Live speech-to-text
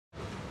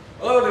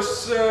Hello,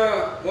 this is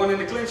one in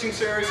the clinching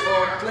series,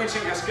 or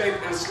clinching, escape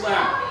and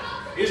slam.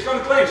 He's going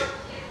to clinch.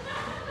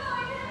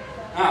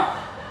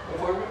 Now,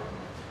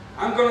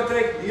 I'm going to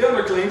take the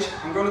other clinch,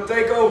 I'm going to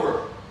take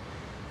over.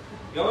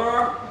 The other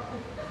arm,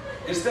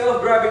 instead of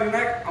grabbing the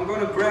neck, I'm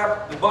going to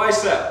grab the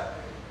bicep.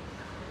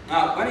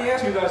 Now, when he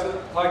has me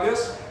like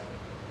this,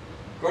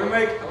 I'm going to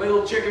make a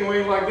little chicken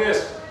wing like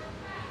this.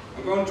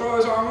 I'm going to throw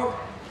his arm up,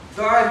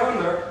 dive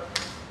under,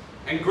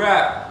 and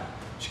grab.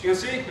 As you can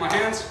see, my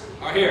hands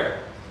are here.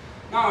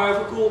 Now I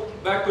have a cool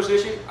back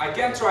position. I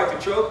can try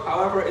to choke,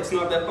 however it's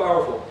not that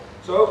powerful.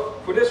 So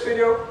for this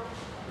video,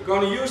 we're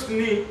going to use the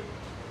knee,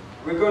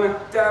 we're going to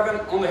tap him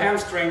on the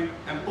hamstring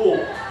and pull.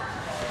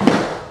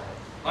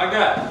 Like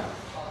that.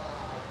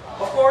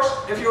 Of course,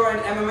 if you're in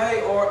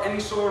MMA or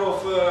any sort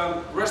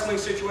of wrestling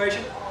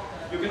situation,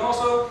 you can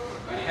also,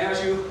 when he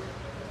has you,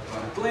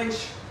 going to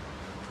clinch,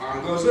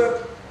 arm goes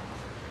up,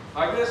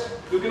 like this.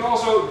 You can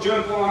also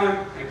jump on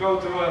him and go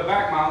to a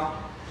back mount.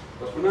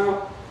 But for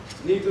now,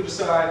 knee to the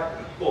side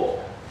and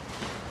pull.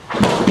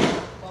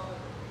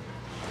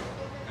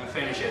 And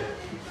finish it.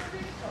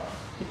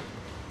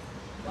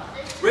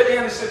 Really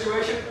in this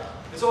situation,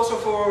 it's also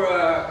for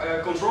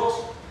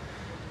controls.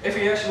 If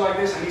he has you like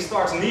this and he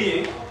starts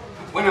kneeing,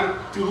 when I'm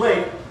too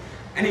late,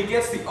 and he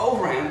gets the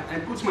overhand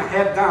and puts my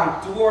head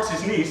down towards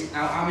his knees,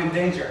 now I'm in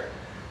danger.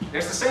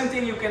 There's the same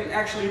thing you can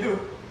actually do,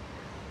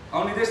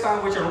 only this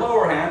time with your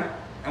lower hand,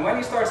 and when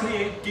he starts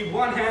kneeing, keep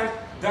one hand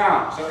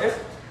down. So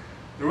if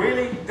the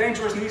really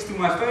dangerous knees to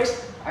my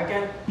face, I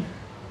can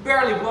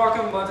barely block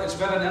him, but it's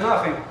better than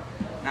nothing.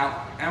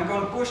 Now, I'm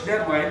going to push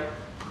that way,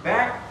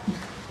 back,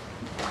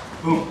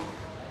 boom.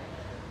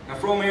 And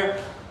from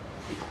here,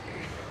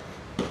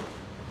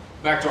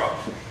 back drop.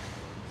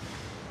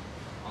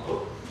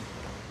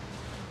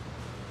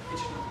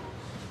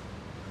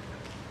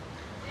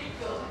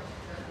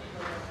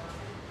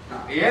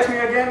 Now, he has me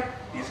again,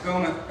 he's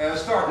going to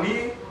start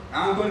kneeing.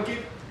 Now I'm going to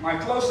keep my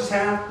closest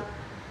hand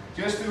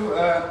just to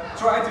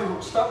try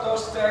to stop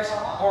those attacks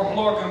or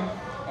block them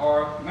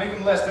or make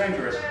them less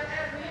dangerous.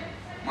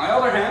 My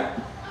other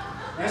hand,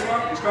 this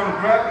one, is going to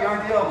grab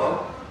behind the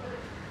elbow,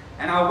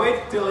 and I'll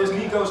wait till his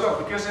knee goes up,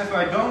 because if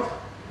I don't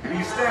and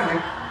he's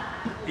standing,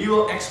 he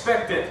will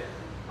expect it.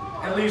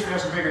 At least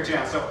there's a bigger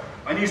chance. So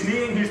when he's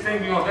kneeing, he's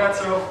thinking of that,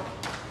 so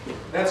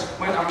that's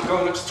when I'm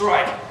going to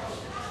strike.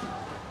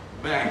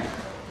 Bang,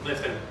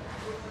 lift him.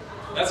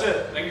 That's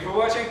it. Thank you for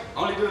watching.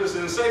 Only do this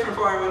in a safe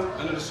environment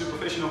under the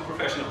supervision of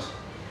professionals.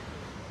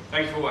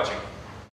 Thank you for watching.